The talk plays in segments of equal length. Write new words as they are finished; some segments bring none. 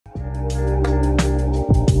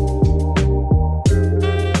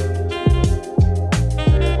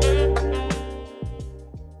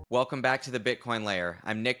welcome back to the Bitcoin Layer.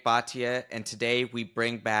 I'm Nick Bhatia, and today we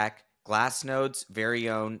bring back Glassnode's very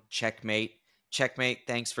own Checkmate. Checkmate,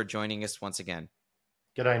 thanks for joining us once again.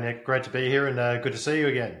 G'day, Nick. Great to be here and good to see you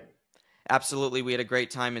again. Absolutely. We had a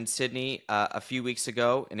great time in Sydney a few weeks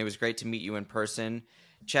ago, and it was great to meet you in person.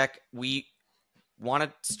 Check, we want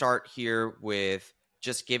to start here with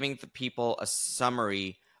just giving the people a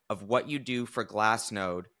summary of what you do for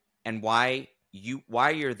Glassnode and why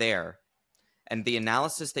you're there. And the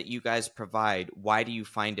analysis that you guys provide, why do you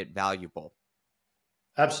find it valuable?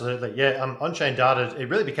 Absolutely. Yeah, on-chain data, it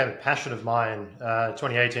really became a passion of mine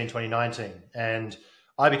 2018, 2019. And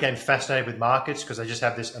I became fascinated with markets because they just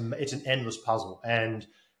have this, it's an endless puzzle. And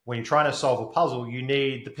when you're trying to solve a puzzle, you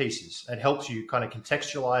need the pieces. It helps you kind of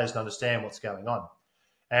contextualize and understand what's going on.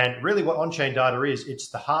 And really what on-chain data is, it's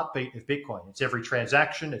the heartbeat of Bitcoin. It's every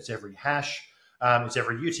transaction, it's every hash, it's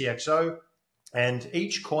every UTXO. And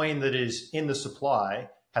each coin that is in the supply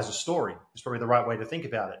has a story. It's probably the right way to think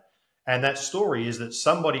about it. And that story is that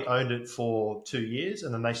somebody owned it for 2 years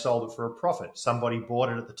and then they sold it for a profit. Somebody bought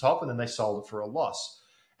it at the top and then they sold it for a loss.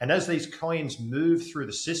 And as these coins move through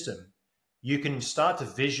the system, you can start to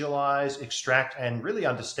visualize, extract, and really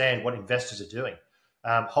understand what investors are doing.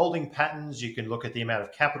 Holding patterns, you can look at the amount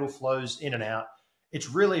of capital flows in and out. It's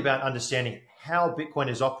really about understanding how Bitcoin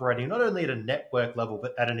is operating, not only at a network level,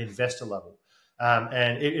 but at an investor level.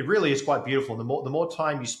 And it really is quite beautiful. The more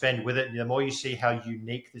time you spend with it, the more you see how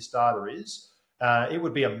unique this data is. It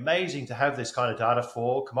would be amazing to have this kind of data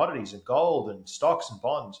for commodities and gold and stocks and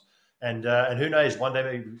bonds. And who knows, one day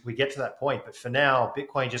maybe we get to that point. But for now,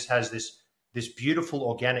 Bitcoin just has this beautiful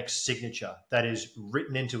organic signature that is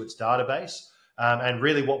written into its database. And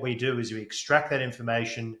really what we do is we extract that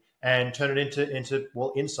information and turn it into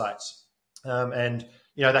insights. And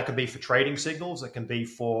that can be for trading signals, that can be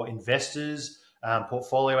for investors,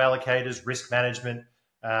 portfolio allocators, risk management,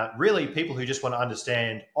 really people who just want to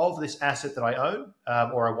understand of this asset that I own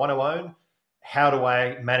or I want to own, how do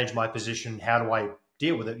I manage my position? How do I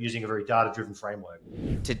deal with it using a very data-driven framework?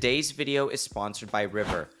 Today's video is sponsored by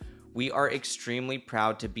River. We are extremely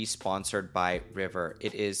proud to be sponsored by River.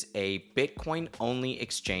 It is a Bitcoin-only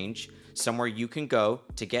exchange, somewhere you can go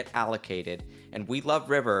to get allocated. And we love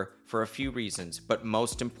River for a few reasons, but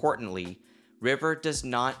most importantly, River does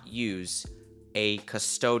not use a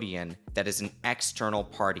custodian that is an external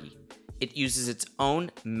party. It uses its own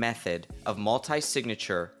method of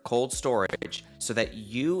multi-signature cold storage so that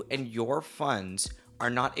you and your funds are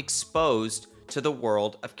not exposed to the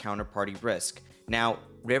world of counterparty risk. Now,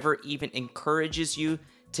 River even encourages you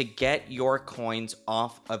to get your coins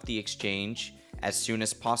off of the exchange as soon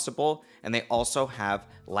as possible, and they also have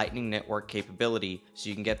Lightning Network capability so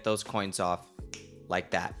you can get those coins off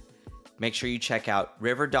like that. Make sure you check out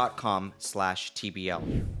river.com/TBL.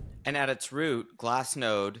 And at its root,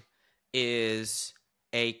 Glassnode is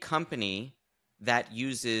a company that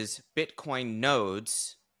uses Bitcoin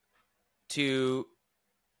nodes to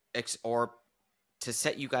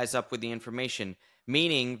set you guys up with the information,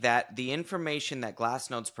 meaning that the information that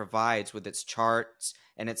Glassnodes provides with its charts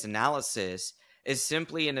and its analysis is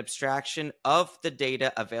simply an abstraction of the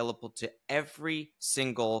data available to every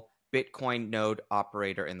single Bitcoin node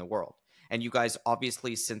operator in the world. And you guys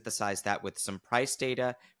obviously synthesize that with some price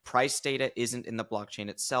data. Price data isn't in the blockchain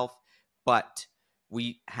itself, but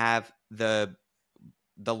we have the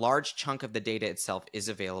large chunk of the data itself is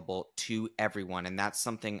available to everyone. And that's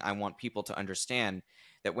something I want people to understand,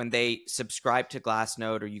 that when they subscribe to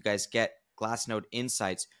Glassnode or you guys get Glassnode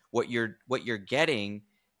insights, what you're getting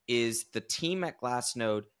is the team at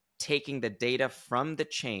Glassnode taking the data from the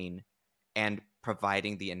chain and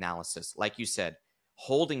providing the analysis. Like you said,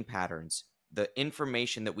 holding patterns, the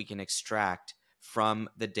information that we can extract from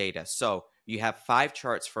the data. So you have 5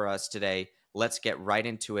 charts for us today. Let's get right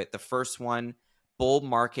into it. The first one, bull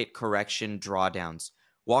market correction drawdowns.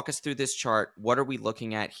 Walk us through this chart. What are we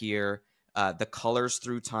looking at here? The colors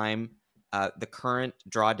through time. The current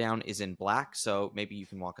drawdown is in black, so maybe you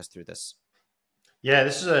can walk us through this. Yeah,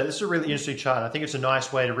 this is a really interesting chart. I think it's a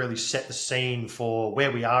nice way to really set the scene for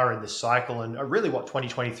where we are in this cycle and really what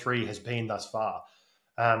 2023 has been thus far.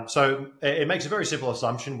 So it makes a very simple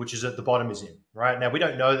assumption, which is that the bottom is in, right? Now, we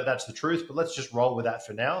don't know that that's the truth, but let's just roll with that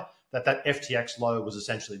for now, that FTX low was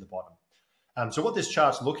essentially the bottom. So what this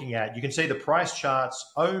chart's looking at, you can see the price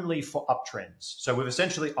charts only for uptrends. So we've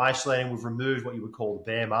essentially isolated, we've removed what you would call the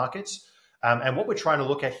bear markets. And what we're trying to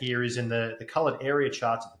look at here is in the colored area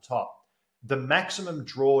charts at the top, the maximum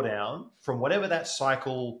drawdown from whatever that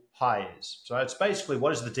cycle high is. So it's basically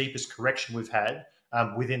what is the deepest correction we've had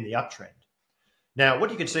within the uptrend. Now,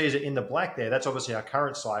 what you can see is that in the black there, that's obviously our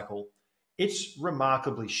current cycle. it's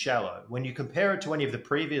remarkably shallow. When you compare it to any of the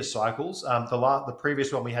previous cycles, the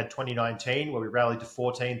previous one we had 2019 where we rallied to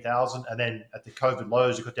 14,000, and then at the COVID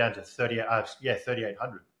lows it got down to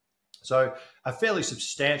 3,800. So a fairly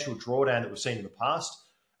substantial drawdown that we've seen in the past.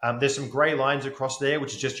 There's some gray lines across there,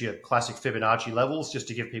 which is just your classic Fibonacci levels, just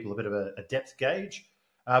to give people a bit of a depth gauge.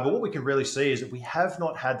 But what we can really see is that we have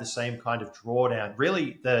not had the same kind of drawdown.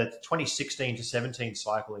 Really, the 2016 to 17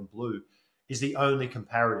 cycle in blue is the only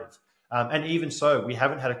comparative. And even so, we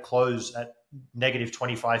haven't had a close at negative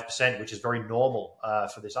 25%, which is very normal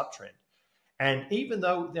for this uptrend. And even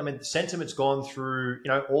though, I mean, the sentiment's gone through,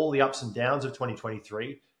 all the ups and downs of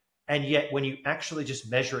 2023, and yet when you actually just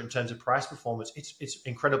measure it in terms of price performance, it's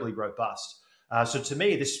incredibly robust. So to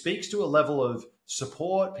me, this speaks to a level of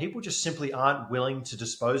support. People just simply aren't willing to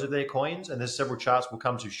dispose of their coins. And there's several charts we'll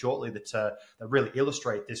come to shortly that really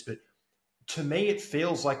illustrate this. But to me, it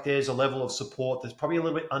feels like there's a level of support that's probably a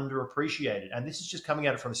little bit underappreciated. And this is just coming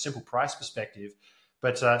at it from a simple price perspective.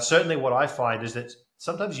 But certainly what I find is that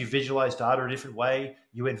sometimes you visualize data a different way.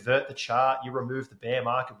 You invert the chart, you remove the bear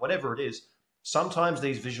market, whatever it is. Sometimes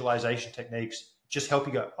these visualization techniques just help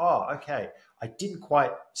you go, oh, okay, I didn't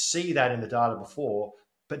quite see that in the data before,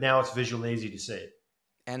 but now it's visual and easy to see it.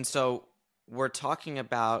 And so we're talking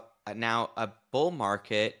about now a bull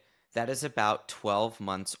market that is about 12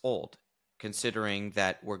 months old, considering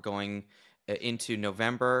that we're going into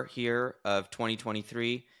November here of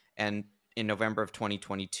 2023, and in November of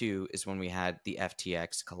 2022 is when we had the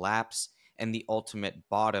FTX collapse and the ultimate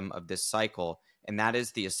bottom of this cycle. And that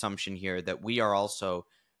is the assumption here that we are also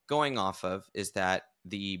going off of, is that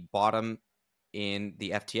the bottom in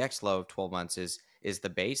the FTX low of 12 months is the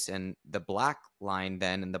base, and the black line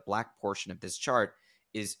then, and the black portion of this chart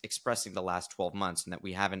is expressing the last 12 months, and that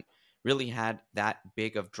we haven't really had that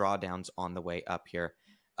big of drawdowns on the way up here.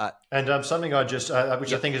 And something I just,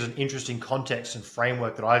 which I think is an interesting context and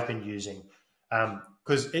framework that I've been using,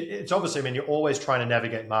 because it's obviously, I mean, you're always trying to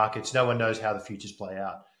navigate markets. No one knows how the futures play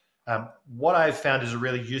out. What I've found is a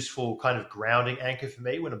really useful kind of grounding anchor for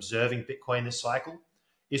me when observing Bitcoin this cycle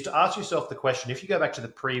is to ask yourself the question: if you go back to the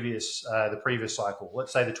previous cycle,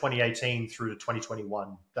 let's say the 2018 through to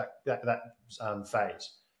 2021, that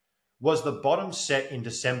phase, was the bottom set in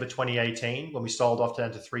December 2018 when we sold off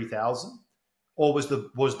down to 3,000, or was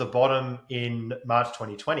the bottom in March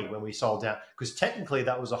 2020 when we sold down? Because technically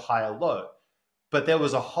that was a higher low, but there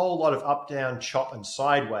was a whole lot of up, down, chop, and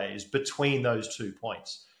sideways between those 2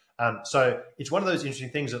 points. So it's one of those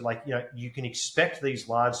interesting things that, you can expect these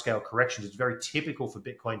large scale corrections. It's very typical for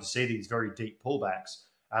Bitcoin to see these very deep pullbacks,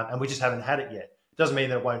 and we just haven't had it yet. It doesn't mean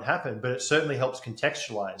that it won't happen, but it certainly helps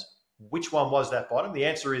contextualize which one was that bottom. The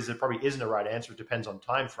answer is there probably isn't a right answer. It depends on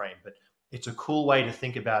time frame, but it's a cool way to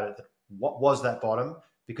think about it. That what was that bottom?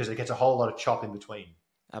 Because it gets a whole lot of chop in between.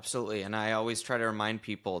 Absolutely. And I always try to remind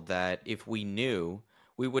people that if we knew,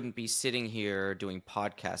 we wouldn't be sitting here doing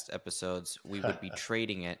podcast episodes. We would be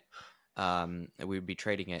trading it. We would be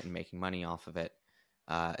trading it and making money off of it,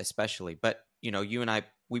 especially. But, you and I,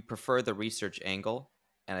 we prefer the research angle.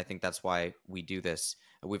 And I think that's why we do this.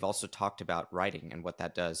 We've also talked about writing and what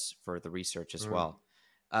that does for the research as well.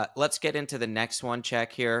 Let's get into the next one,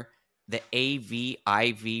 check here. The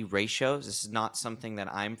AV/IV ratios. This is not something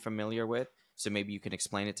that I'm familiar with. So maybe you can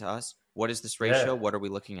explain it to us. What is this ratio? Yeah. What are we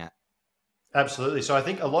looking at? Absolutely. So I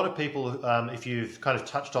think a lot of people, if you've kind of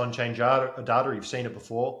touched on chain data, you've seen it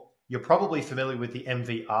before, you're probably familiar with the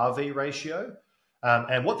MV/RV ratio.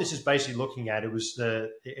 And what this is basically looking at,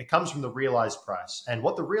 it comes from the realized price. And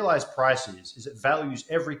what the realized price is it values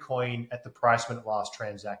every coin at the price when it last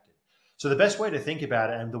transacted. So the best way to think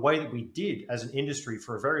about it, and the way that we did as an industry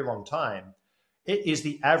for a very long time, it is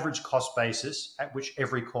the average cost basis at which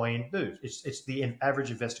every coin moved. It's the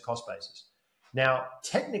average investor cost basis. Now,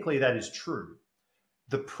 technically that is true.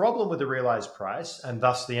 The problem with the realized price, and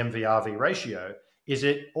thus the MV/RV ratio, is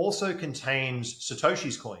it also contains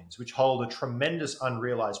Satoshi's coins, which hold a tremendous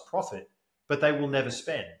unrealized profit, but they will never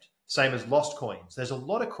spend. Same as lost coins. There's a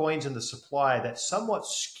lot of coins in the supply that somewhat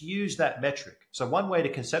skews that metric. So one way to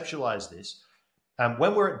conceptualize this,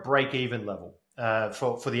 when we're at break-even level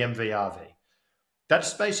for the MV/RV,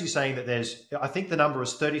 that's basically saying that I think the number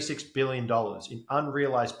is $36 billion in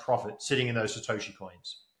unrealized profit sitting in those Satoshi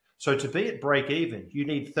coins. So to be at break even, you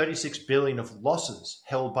need 36 billion of losses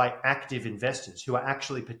held by active investors who are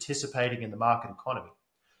actually participating in the market economy.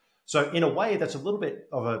 So in a way, that's a little bit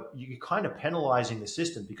of you're kind of penalizing the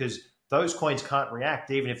system, because those coins can't react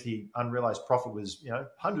even if the unrealized profit was,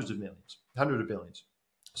 hundreds of billions.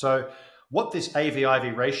 So what this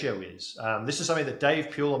AV/IV ratio is, this is something that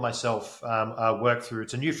Dave Puhle and myself worked through.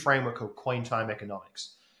 It's a new framework called coin time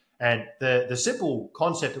economics. And the simple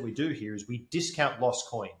concept that we do here is we discount lost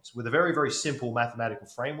coins with a very, very simple mathematical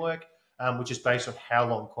framework, which is based on how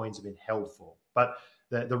long coins have been held for. But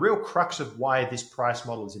the real crux of why this price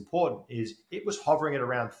model is important is it was hovering at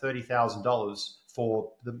around $30,000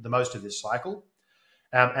 for the most of this cycle.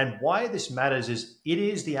 And why this matters is it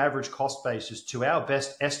is the average cost basis to our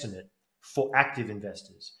best estimate for active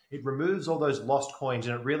investors. It removes all those lost coins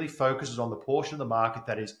and it really focuses on the portion of the market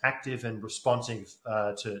that is active and responsive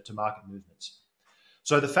to market movements.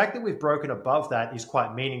 So the fact that we've broken above that is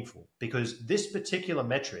quite meaningful because this particular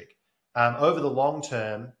metric over the long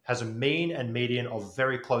term has a mean and median of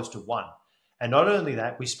very close to 1. And not only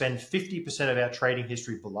that, we spend 50% of our trading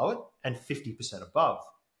history below it and 50% above.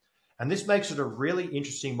 And this makes it a really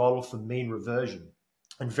interesting model for mean reversion.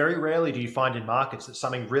 And very rarely do you find in markets that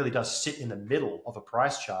something really does sit in the middle of a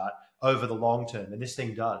price chart over the long term, and this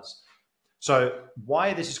thing does. So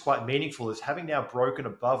why this is quite meaningful is having now broken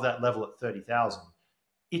above that level at 30,000,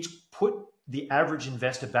 it's put the average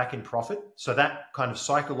investor back in profit. So that kind of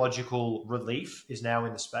psychological relief is now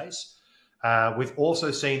in the space. We've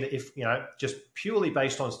also seen that if, just purely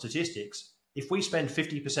based on statistics, if we spend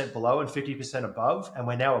 50% below and 50% above, and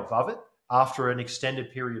we're now above it after an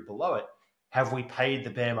extended period below it, have we paid the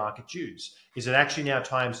bear market dues? Is it actually now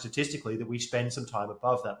time statistically that we spend some time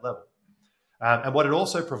above that level? And what it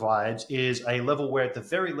also provides is a level where at the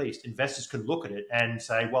very least investors can look at it and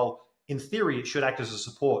say, well, in theory, it should act as a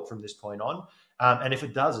support from this point on. And if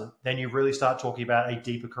it doesn't, then you really start talking about a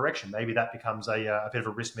deeper correction. Maybe that becomes a bit of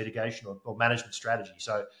a risk mitigation or management strategy.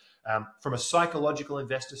 So from a psychological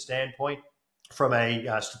investor standpoint, from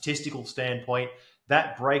a statistical standpoint,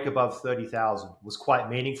 that break above 30,000 was quite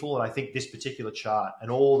meaningful. And I think this particular chart and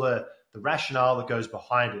all the rationale that goes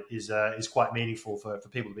behind it is quite meaningful for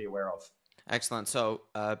people to be aware of. Excellent. So,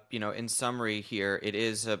 in summary here, it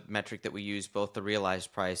is a metric that we use both the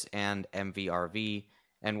realized price and MVRV.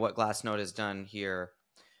 And what Glassnode has done here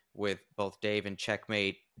with both Dave and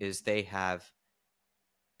Checkmate is they have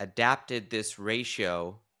adapted this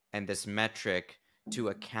ratio and this metric to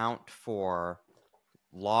account for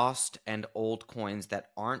lost and old coins that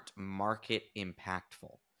aren't market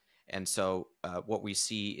impactful. And so what we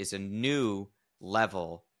see is a new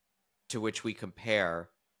level to which we compare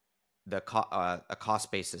a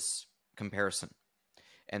cost basis comparison.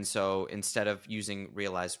 And so instead of using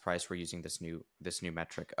realized price, we're using this new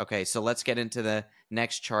metric. Okay, so let's get into the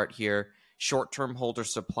next chart here. Short-term holder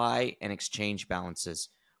supply and exchange balances.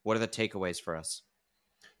 What are the takeaways for us?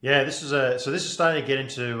 Yeah, this is starting to get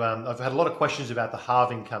into. I've had a lot of questions about the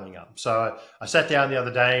halving coming up. So I sat down the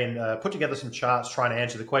other day and put together some charts trying to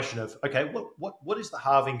answer the question of, okay, what is the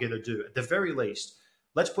halving going to do? At the very least,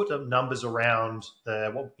 let's put some numbers around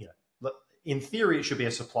in theory, it should be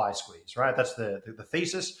a supply squeeze, right? That's the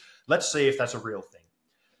thesis. Let's see if that's a real thing.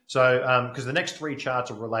 So, because the next three charts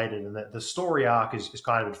are related, and the story arc is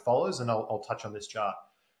kind of it follows, and I'll touch on this chart.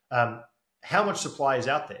 How much supply is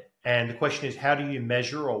out there? And the question is, how do you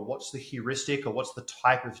measure, or what's the heuristic, or what's the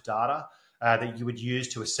type of data that you would use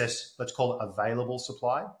to assess, let's call it available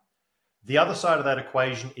supply? The other side of that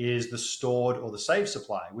equation is the stored or the saved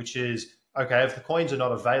supply, which is, okay, if the coins are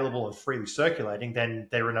not available and freely circulating, then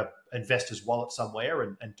they're in an investor's wallet somewhere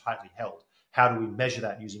and tightly held. How do we measure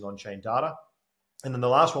that using on-chain data? And then the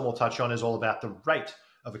last one we'll touch on is all about the rate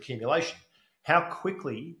of accumulation. How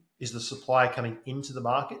quickly is the supply coming into the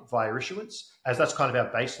market via issuance, as that's kind of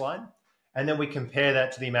our baseline? And then we compare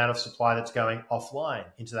that to the amount of supply that's going offline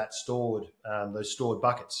into that those stored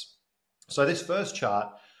buckets. So this first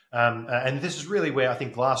chart, and this is really where I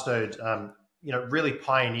think Glassnode really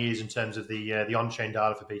pioneers in terms of the on-chain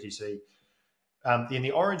data for BTC. In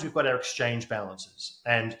the orange, we've got our exchange balances.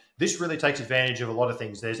 And this really takes advantage of a lot of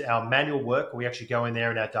things. There's our manual work. We actually go in there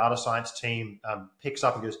and our data science team picks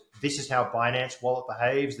up and goes, this is how Binance Wallet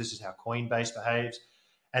behaves. This is how Coinbase behaves.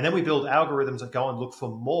 And then we build algorithms that go and look for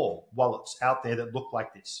more wallets out there that look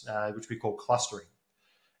like this, which we call clustering.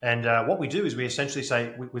 And what we do is we essentially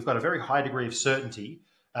say we've got a very high degree of certainty.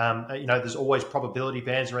 There's always probability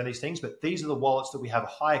bands around these things, but these are the wallets that we have a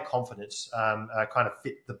higher confidence kind of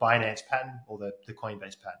fit the Binance pattern or the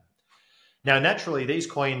Coinbase pattern. Now, naturally, these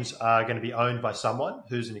coins are going to be owned by someone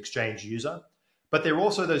who's an exchange user, but they're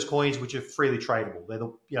also those coins which are freely tradable.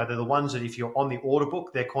 They're the ones that if you're on the order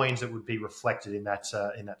book, they're coins that would be reflected in that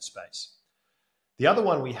space. The other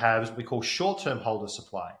one we have is what we call short-term holder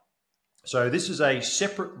supply. So this is a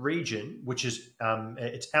separate region, which is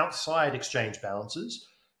it's outside exchange balances,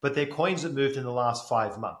 but they're coins that moved in the last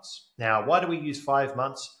 5 months. Now, why do we use 5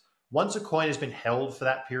 months? Once a coin has been held for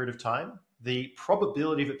that period of time, the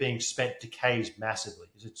probability of it being spent decays massively.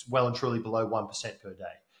 It's well and truly below 1% per day.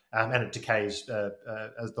 and it decays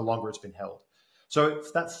as the longer it's been held. So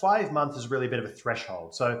that 5 month is really a bit of a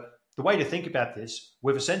threshold. So the way to think about this,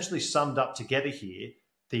 we've essentially summed up together here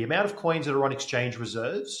the amount of coins that are on exchange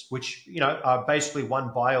reserves, which are basically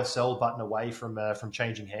one buy or sell button away from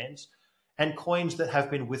changing hands, and coins that have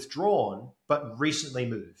been withdrawn but recently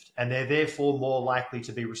moved, and they're therefore more likely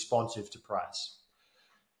to be responsive to price.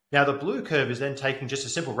 Now, the blue curve is then taking just a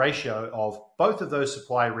simple ratio of both of those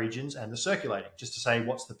supply regions and the circulating, just to say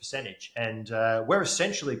what's the percentage. And we're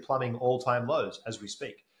essentially plumbing all-time lows as we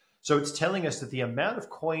speak. So it's telling us that the amount of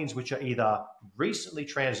coins which are either recently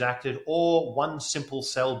transacted or one simple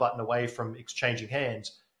sell button away from exchanging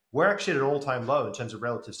hands, we're actually at an all-time low in terms of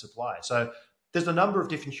relative supply. So there's a number of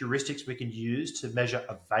different heuristics we can use to measure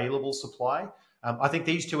available supply. I think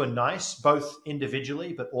these two are nice, both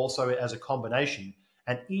individually, but also as a combination.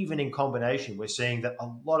 And even in combination, we're seeing that a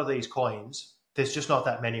lot of these coins, there's just not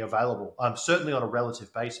that many available, certainly on a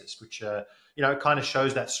relative basis, which it kind of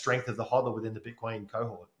shows that strength of the hodler within the Bitcoin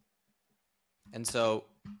cohort. And so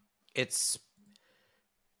it's,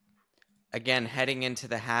 again, heading into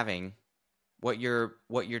the halving, what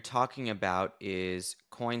you're talking about is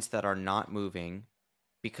coins that are not moving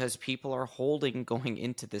because people are holding going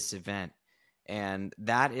into this event. And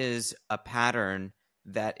that is a pattern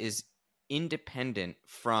that is independent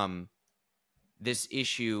from this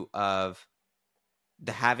issue of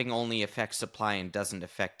the halving only affects supply and doesn't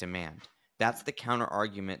affect demand. That's the counter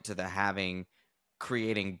argument to the halving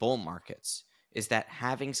creating bull markets, is that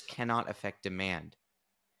halvings cannot affect demand.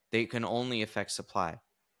 They can only affect supply.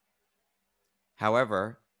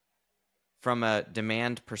 However, from a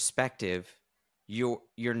demand perspective, you're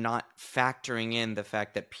not factoring in the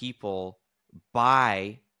fact that people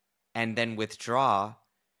buy and then withdraw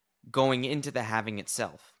going into the halving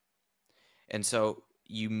itself. And so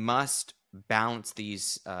you must balance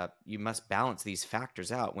these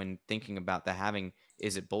factors out when thinking about the halving.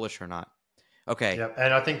 Is it bullish or not? Okay. Yeah,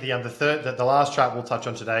 and I think the last chart we'll touch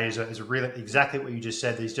on today is really exactly what you just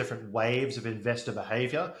said. These different waves of investor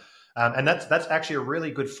behavior, and that's actually a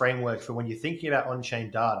really good framework for when you're thinking about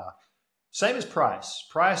on-chain data. Same as price.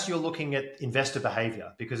 Price, you're looking at investor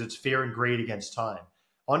behavior because it's fear and greed against time.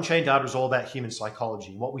 On-chain data is all about human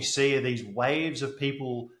psychology. What we see are these waves of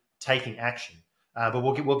people taking action. But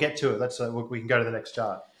we'll get to it. We can go to the next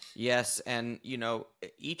chart. Yes, and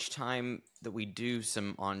each time that we do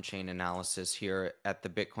some on-chain analysis here at the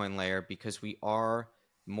Bitcoin layer, because we are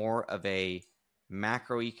more of a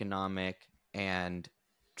macroeconomic and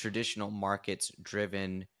traditional markets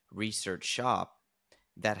driven research shop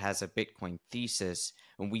that has a Bitcoin thesis,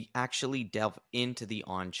 and we actually delve into the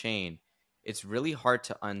on-chain, it's really hard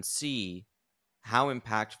to unsee how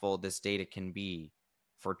impactful this data can be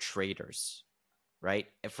for traders, right?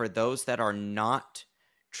 For those that are not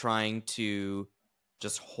trying to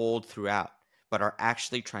just hold throughout, but are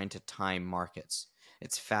actually trying to time markets.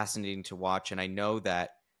 It's fascinating to watch. And I know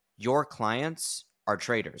that your clients are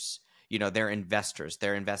traders. They're investors.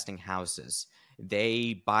 They're investing houses.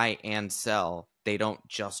 They buy and sell. They don't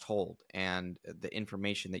just hold. And the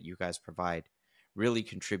information that you guys provide really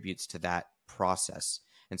contributes to that process.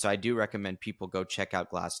 And so I do recommend people go check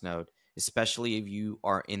out Glassnode, especially if you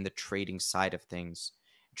are in the trading side of things.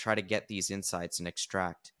 Try to get these insights and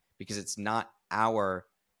extract, because it's not our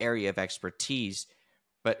area of expertise,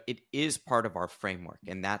 but it is part of our framework.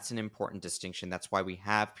 And that's an important distinction. That's why we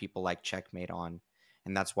have people like Checkmate on,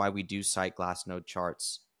 and that's why we do cite Glassnode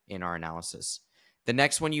charts in our analysis. The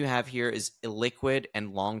next one you have here is illiquid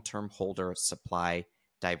and long-term holder supply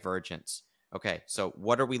divergence. Okay, so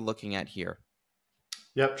what are we looking at here?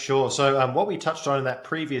 Yep, sure. So what we touched on in that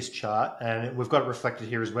previous chart, and we've got it reflected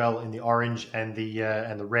here as well in the orange and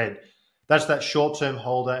the red, that's that short-term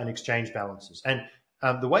holder and exchange balances. And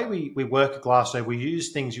the way we work at Glassnode, we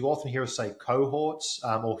use things you often hear us say cohorts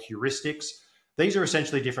or heuristics. These are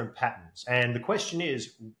essentially different patterns. And the question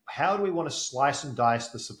is, how do we want to slice and dice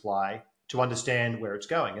the supply to understand where it's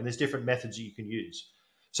going? And there's different methods that you can use.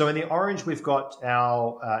 So in the orange, we've got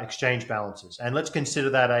our exchange balances. And let's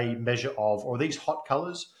consider that a measure of, or these hot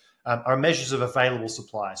colors are measures of available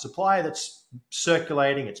supply. Supply that's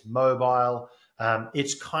circulating, it's mobile,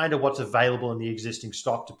 it's kind of what's available in the existing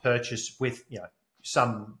stock to purchase with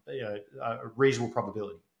some reasonable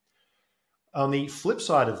probability. On the flip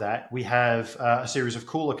side of that, we have a series of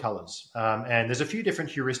cooler colors. And there's a few different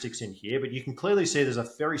heuristics in here, but you can clearly see there's a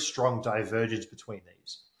very strong divergence between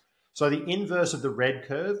these. So the inverse of the red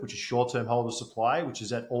curve, which is short-term holder supply, which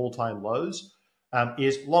is at all-time lows,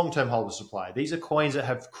 is long-term holder supply. These are coins that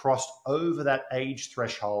have crossed over that age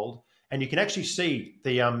threshold. And you can actually see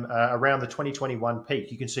the around the 2021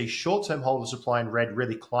 peak, you can see short-term holder supply in red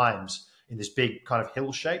really climbs in this big kind of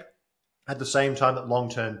hill shape at the same time that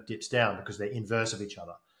long-term dips down because they're inverse of each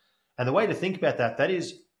other. And the way to think about that, that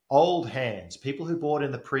is old hands, people who bought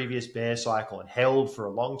in the previous bear cycle and held for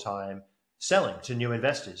a long time, selling to new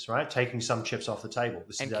investors, right? Taking some chips off the table.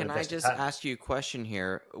 This And is our can I investor just pattern. ask you a question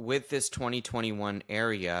here? With this 2021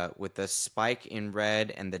 area, with the spike in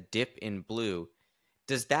red and the dip in blue,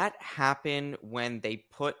 does that happen when they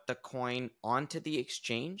put the coin onto the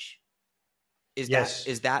exchange? Yes.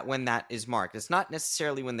 Is that when that is marked? It's not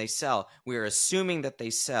necessarily when they sell. We're assuming that they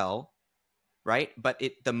sell, right? But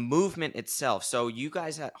the movement itself. So you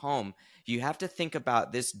guys at home, you have to think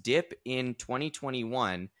about this dip in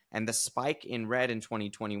 2021 and the spike in red in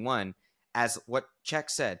 2021 as what Czech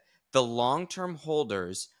said, the long-term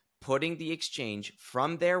holders putting the exchange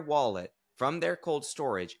from their wallet, from their cold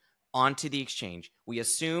storage onto the exchange. We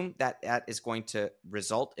assume that that is going to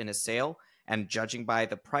result in a sale, and judging by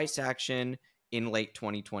the price action in late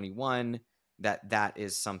 2021, that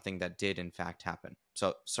is something that did in fact happen.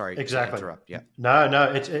 So sorry Exactly. to interrupt. Yeah. No, no.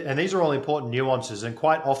 And these are all important nuances. And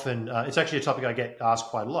quite often, it's actually a topic I get asked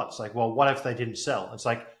quite a lot. It's like, well, what if they didn't sell? It's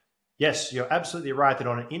like, yes, you're absolutely right that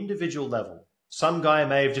on an individual level, some guy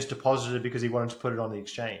may have just deposited because he wanted to put it on the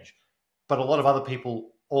exchange, but a lot of other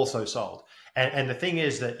people also sold. And the thing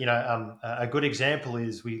is that, a good example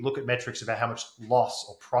is we look at metrics about how much loss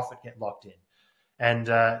or profit get locked in. And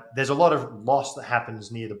there's a lot of loss that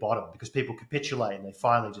happens near the bottom because people capitulate and they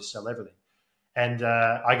finally just sell everything. And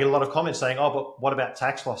I get a lot of comments saying, oh, but what about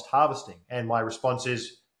tax loss harvesting? And my response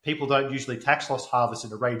is, people don't usually tax loss harvest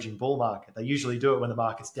in a raging bull market. They usually do it when the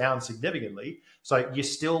market's down significantly. So you're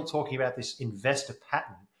still talking about this investor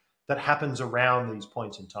pattern that happens around these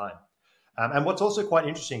points in time. And what's also quite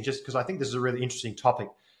interesting, just because I think this is a really interesting topic,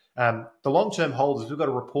 the long-term holders, we've got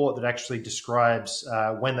a report that actually describes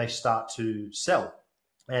when they start to sell.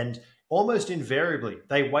 And almost invariably,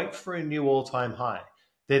 they wait for a new all-time high.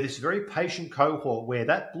 They're this very patient cohort where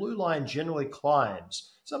that blue line generally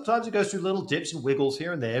climbs. Sometimes it goes through little dips and wiggles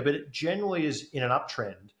here and there, but it generally is in an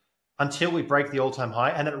uptrend until we break the all-time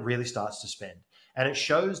high, and then it really starts to spend. And it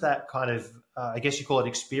shows that kind of, I guess you call it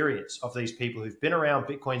experience of these people who've been around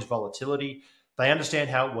Bitcoin's volatility. They understand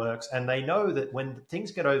how it works, and they know that when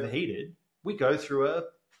things get overheated, we go through a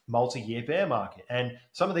multi-year bear market. And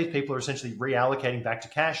some of these people are essentially reallocating back to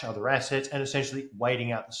cash, other assets, and essentially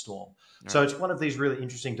waiting out the storm. Right. So it's one of these really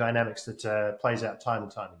interesting dynamics that plays out time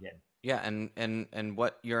and time again. Yeah, and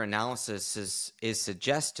what your analysis is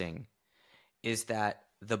suggesting is that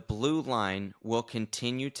the blue line will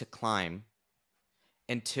continue to climb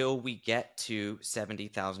until we get to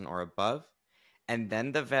 70,000 or above, and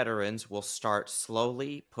then the veterans will start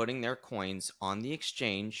slowly putting their coins on the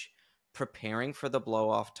exchange, preparing for the blow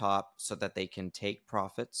off top so that they can take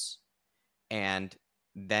profits, and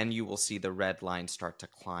then you will see the red line start to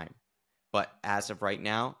climb. But as of right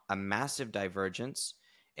now, a massive divergence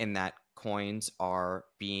in that coins are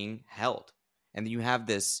being held. And you have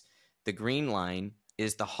this, the green line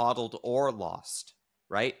is the hodled or lost,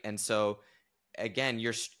 right? And so again,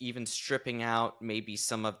 you're even stripping out maybe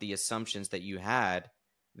some of the assumptions that you had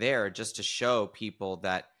there just to show people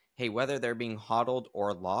that, hey, whether they're being hodled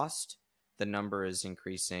or lost, the number is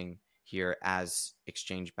increasing here as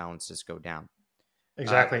exchange balances go down.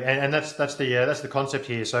 Exactly, and that's the concept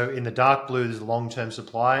here. So in the dark blue, there's long-term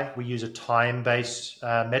supply. We use a time-based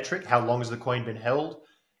metric. How long has the coin been held?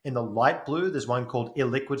 In the light blue, there's one called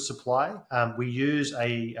illiquid supply. We use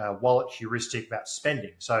a wallet heuristic about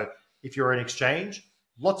spending. So if you're an exchange,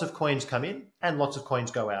 lots of coins come in and lots of coins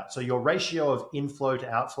go out. So your ratio of inflow to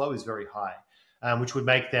outflow is very high, which would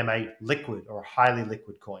make them a liquid or a highly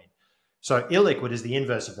liquid coin. So illiquid is the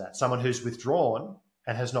inverse of that, someone who's withdrawn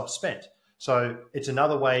and has not spent. So it's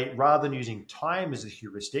another way, rather than using time as a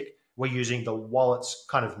heuristic, we're using the wallet's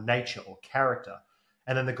kind of nature or character.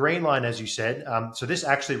 And then the green line, as you said, so this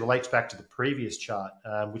actually relates back to the previous chart,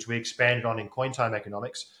 which we expanded on in coin time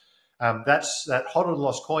economics. That's that hodled and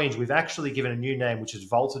lost coins. We've actually given a new name, which is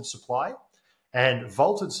vaulted supply. And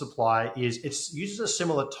vaulted supply uses a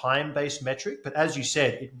similar time-based metric, but as you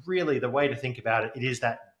said, it really, the way to think about it, it is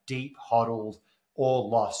that deep hodled or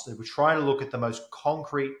lost. We're trying to look at the most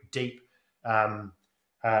concrete, deep,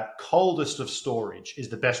 coldest of storage is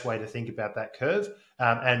the best way to think about that curve.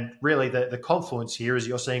 And really the confluence here is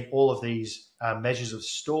you're seeing all of these measures of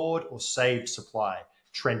stored or saved supply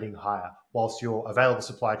trending higher whilst your available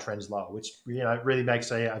supply trends lower, which really makes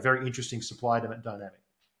a very interesting supply dynamic.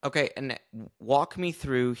 Okay, and walk me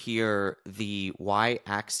through here the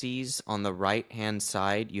y-axes on the right-hand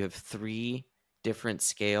side. You have 3 different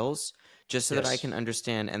scales, just so that I can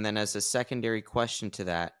understand. And then as a secondary question to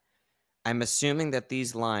that, I'm assuming that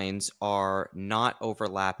these lines are not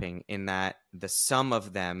overlapping in that the sum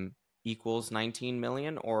of them equals 19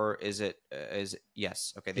 million, or is it,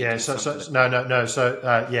 yes. Okay. They Yeah, do sum to the, no. So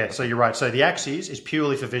okay. you're right. So the axes is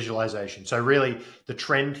purely for visualization. So really, the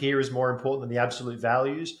trend here is more important than the absolute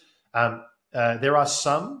values. There are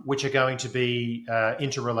some which are going to be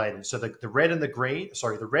interrelated. So the red and the green,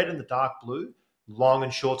 sorry, the red and the dark blue, long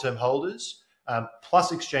and short term holders,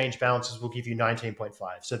 plus exchange balances will give you 19.5.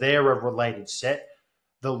 So they're a related set.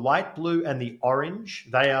 The light blue and the orange,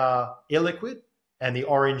 they are illiquid, and the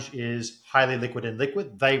orange is highly liquid and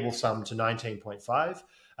liquid. They will sum to 19.5.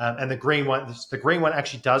 And the green one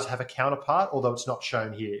actually does have a counterpart, although it's not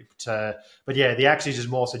shown here. But yeah, the axis is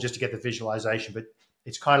more so just to get the visualization. But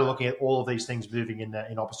it's kind of looking at all of these things moving in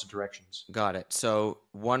opposite directions. Got it. So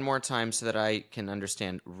one more time so that I can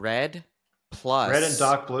understand. Red and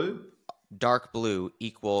dark blue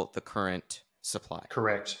equal the current supply.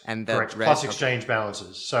 Correct. And the Correct. red, Plus exchange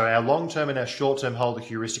balances. So our long-term and our short-term holder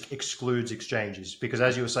heuristic excludes exchanges because,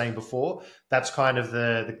 as you were saying before, that's kind of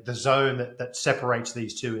the zone that separates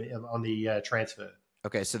these two on the transfer.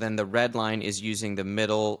 Okay, so then the red line is using the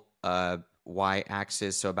middle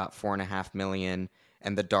y-axis, so about 4.5 million,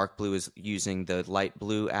 and the dark blue is using the light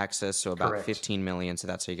blue axis, so about Correct. 15 million. So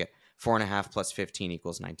that's how you get 4.5 plus 15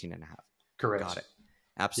 equals 19.5. Correct. Got it.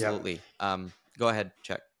 Absolutely. Yep. Go ahead,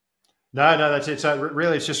 Chuck. No, that's it. So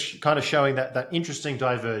really, it's just kind of showing that interesting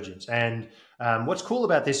divergence. And what's cool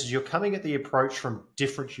about this is you're coming at the approach from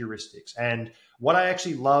different heuristics. And what I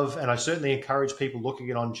actually love, and I certainly encourage people looking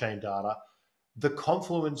at on-chain data, the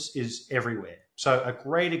confluence is everywhere. So a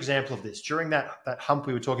great example of this, during that hump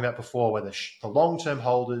we were talking about before, where the long-term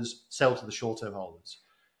holders sell to the short-term holders.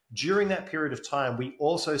 During that period of time, we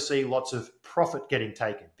also see lots of profit getting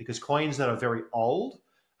taken because coins that are very old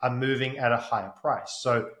are moving at a higher price.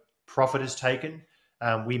 So profit is taken.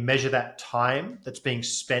 We measure that time that's being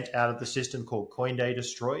spent out of the system called coin day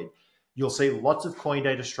destroyed. You'll see lots of coin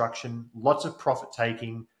day destruction, lots of profit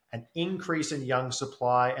taking, an increase in young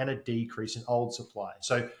supply and a decrease in old supply.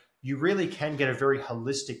 So you really can get a very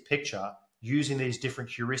holistic picture using these different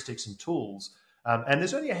heuristics and tools. And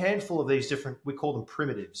there's only a handful of these different, we call them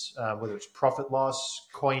primitives, whether it's profit loss,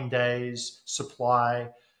 coin days, supply.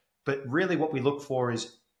 But really what we look for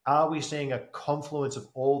is, are we seeing a confluence of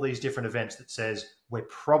all these different events that says we're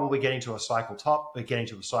probably getting to a cycle top, we're getting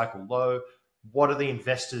to a cycle low? What are the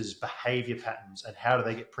investors' behavior patterns and how do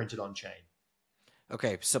they get printed on chain?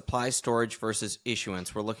 Okay, supply, storage versus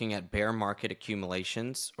issuance. We're looking at bear market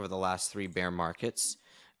accumulations over the last 3 bear markets.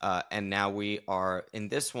 And now we are in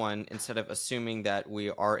this one, instead of assuming that we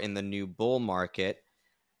are in the new bull market,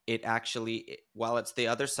 it actually, while it's the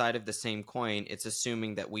other side of the same coin, it's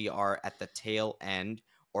assuming that we are at the tail end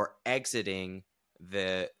or exiting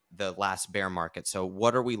the last bear market. So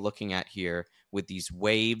what are we looking at here with these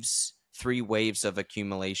waves, 3 waves of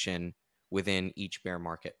accumulation within each bear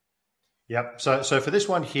market? Yep. So for this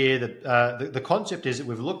one here, the concept is that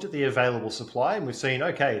we've looked at the available supply and we've seen,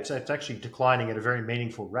 okay, it's actually declining at a very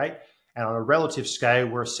meaningful rate. And on a relative scale,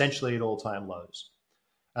 we're essentially at all-time lows.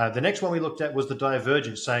 The next one we looked at was the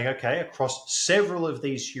divergence, saying, okay, across several of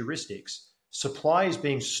these heuristics, supply is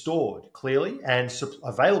being stored clearly and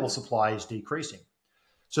available supply is decreasing.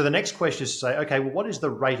 So the next question is to say, okay, well, what is the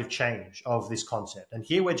rate of change of this concept? And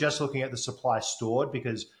here we're just looking at the supply stored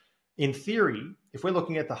because in theory, if we're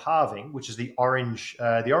looking at the halving, which is the orange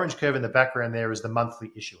curve in the background there is the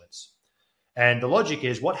monthly issuance. And the logic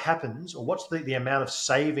is what happens or what's the amount of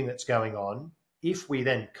saving that's going on if we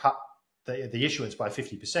then cut the issuance by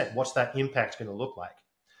 50%? What's that impact going to look like?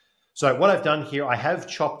 So what I've done here, I have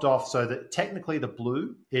chopped off so that technically the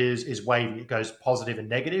blue is wavy. It goes positive and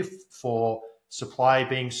negative for supply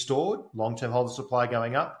being stored, long-term holder supply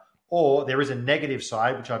going up, or there is a negative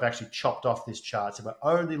side, which I've actually chopped off this chart. So we're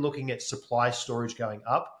only looking at supply storage going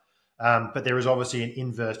up, but there is obviously an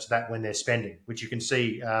inverse to that when they're spending, which you can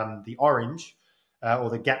see the orange or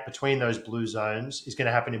the gap between those blue zones is going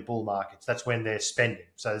to happen in bull markets. That's when they're spending.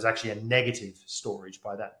 So there's actually a negative storage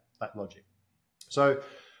by that logic. So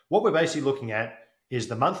what we're basically looking at is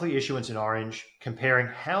the monthly issuance in orange, comparing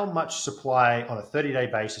how much supply on a 30-day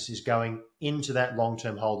basis is going into that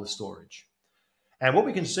long-term holder storage. And what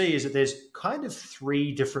we can see is that there's kind of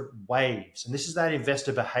 3 different waves. And this is that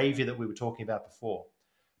investor behavior that we were talking about before.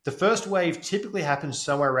 The first wave typically happens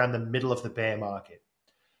somewhere around the middle of the bear market.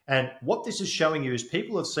 And what this is showing you is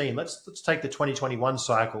people have seen, let's take the 2021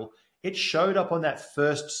 cycle. It showed up on that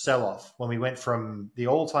first sell-off when we went from the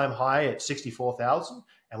all-time high at 64,000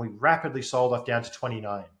 and we rapidly sold off down to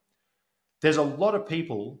 29. there's a lot of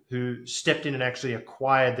people who stepped in and actually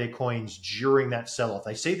acquired their coins during that sell-off.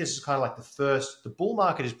 They see this as kind of like the bull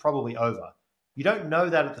market is probably over. You don't know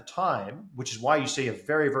that at the time, which is why you see a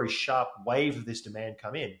very, very sharp wave of this demand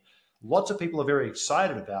come in. Lots of people are very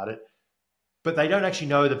excited about it, but they don't actually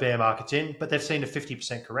know the bear market's in, but they've seen a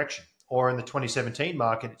 50% correction. Or in the 2017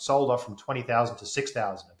 market, it sold off from 20,000 to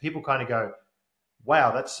 6,000. And people kind of go,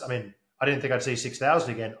 wow, I didn't think I'd see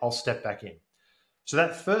 6,000 again. I'll step back in. So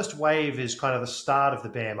that first wave is kind of the start of the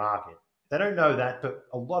bear market. They don't know that, but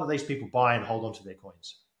a lot of these people buy and hold onto their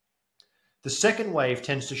coins. The second wave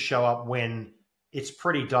tends to show up when it's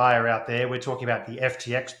pretty dire out there. We're talking about the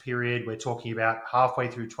FTX period. We're talking about halfway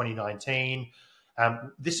through 2019.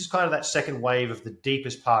 This is kind of that second wave of the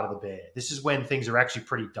deepest part of the bear. This is when things are actually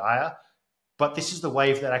pretty dire, but this is the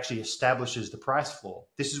wave that actually establishes the price floor.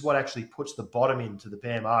 This is what actually puts the bottom into the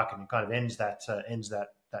bear market and kind of ends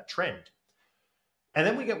that trend. And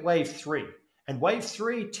then we get wave three. And wave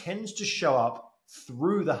three tends to show up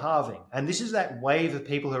through the halving. And this is that wave of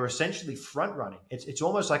people who are essentially front running. It's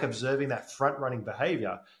almost like observing that front running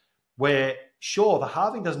behavior where, sure, the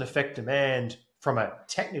halving doesn't affect demand from a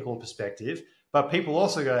technical perspective, but people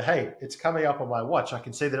also go, hey, it's coming up on my watch. I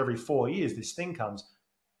can see that every 4 years this thing comes.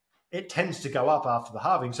 It tends to go up after the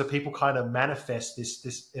halving. So people kind of manifest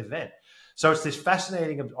this event. So it's this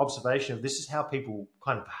fascinating observation of this is how people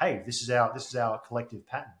kind of behave. This is our collective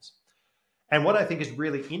patterns. And what I think is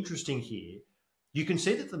really interesting here, you can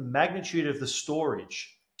see that the magnitude of the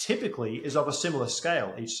storage typically is of a similar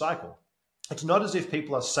scale each cycle. It's not as if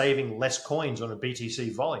people are saving less coins on a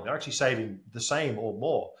BTC volume. They're actually saving the same or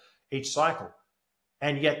more each cycle.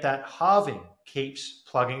 And yet that halving keeps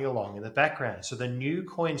plugging along in the background. So the new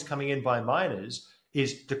coins coming in by miners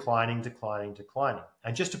is declining.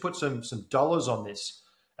 And just to put some dollars on this,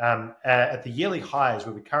 at the yearly highs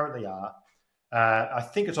where we currently are, I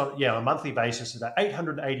think it's on a monthly basis, about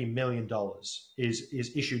 $880 million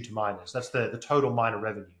is issued to miners. That's the total miner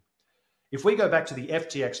revenue. If we go back to the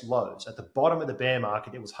FTX lows, at the bottom of the bear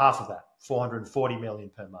market, it was half of that, $440 million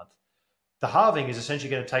per month. The halving is essentially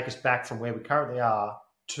going to take us back from where we currently are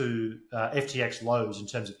to FTX lows in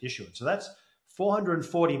terms of issuance. So that's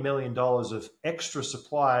 $440 million of extra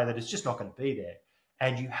supply that is just not going to be there.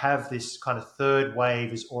 And you have this kind of third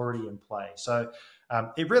wave is already in play. So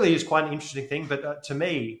it really is quite an interesting thing. But to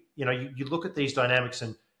me, you look at these dynamics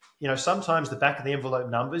and, sometimes the back of the envelope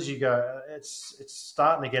numbers, you go, it's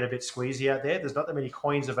starting to get a bit squeezy out there. There's not that many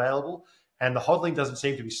coins available. And the hodling doesn't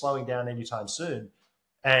seem to be slowing down anytime soon.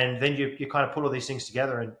 And then you kind of put all these things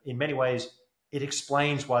together. And in many ways, it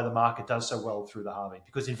explains why the market does so well through the halving,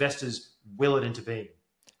 because investors will it into being.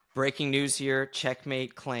 Breaking news here.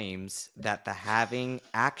 Checkmate claims that the halving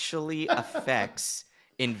actually affects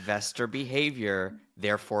investor behavior,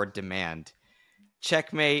 therefore demand.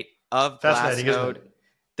 Checkmate of Glassnode,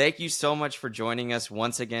 thank you so much for joining us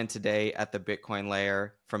once again today at the Bitcoin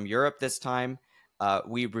Layer from Europe this time.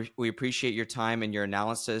 We appreciate your time and your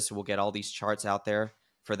analysis. We'll get all these charts out there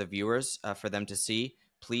for the viewers, for them to see.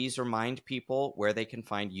 Please remind people where they can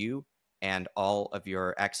find you and all of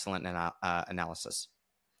your excellent analysis.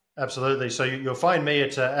 Absolutely. So you'll find me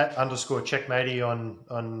at @_checkmatey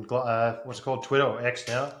on what's it called, Twitter or X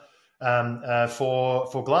now.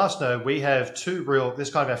 For Glassnode, we have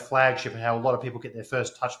this kind of our flagship and how a lot of people get their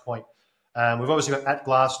first touch point. We've obviously got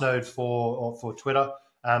 @Glassnode for Twitter,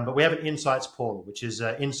 but we have an insights portal, which is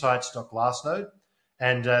insights.glassnode.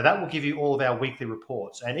 And that will give you all of our weekly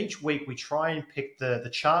reports. And each week we try and pick the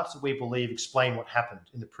charts that we believe explain what happened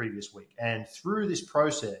in the previous week. And through this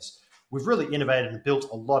process, we've really innovated and built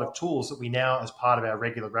a lot of tools that we now as part of our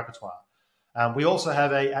regular repertoire. We also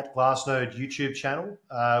have a @Glassnode YouTube channel,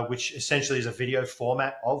 which essentially is a video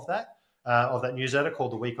format of that newsletter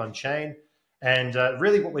called The Week on Chain. And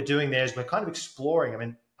really what we're doing there is we're kind of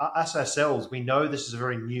exploring. Us ourselves, we know this is a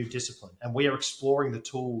very new discipline, and we are exploring the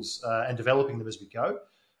tools and developing them as we go.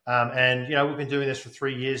 We've been doing this for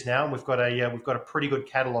 3 years now, and we've got a pretty good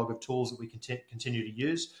catalog of tools that we continue to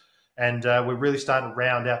use. And we're really starting to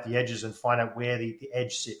round out the edges and find out where the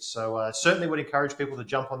edge sits. So certainly would encourage people to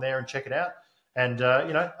jump on there and check it out. And,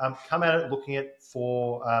 come at it looking at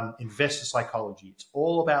for investor psychology. It's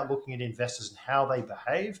all about looking at investors and how they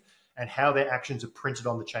behave and how their actions are printed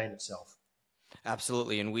on the chain itself.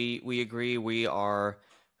 Absolutely. And we agree. While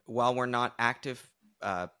we're not active,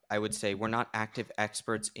 I would say we're not active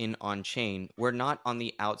experts in on-chain. We're not on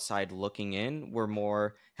the outside looking in. We're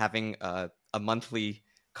more having a monthly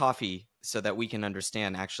coffee so that we can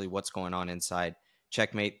understand actually what's going on inside.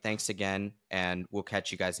 Checkmate, thanks again. And we'll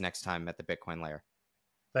catch you guys next time at the Bitcoin Layer.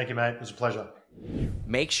 Thank you, mate. It was a pleasure.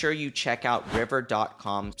 Make sure you check out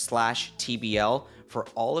river.com/TBL for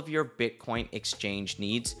all of your Bitcoin exchange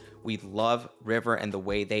needs. We love River and the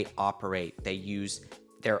way they operate. They use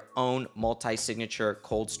their own multi-signature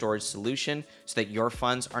cold storage solution so that your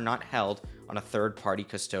funds are not held on a third-party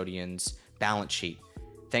custodian's balance sheet.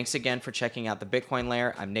 Thanks again for checking out the Bitcoin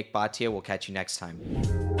Layer. I'm Nick Bhatia. We'll catch you next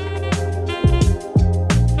time.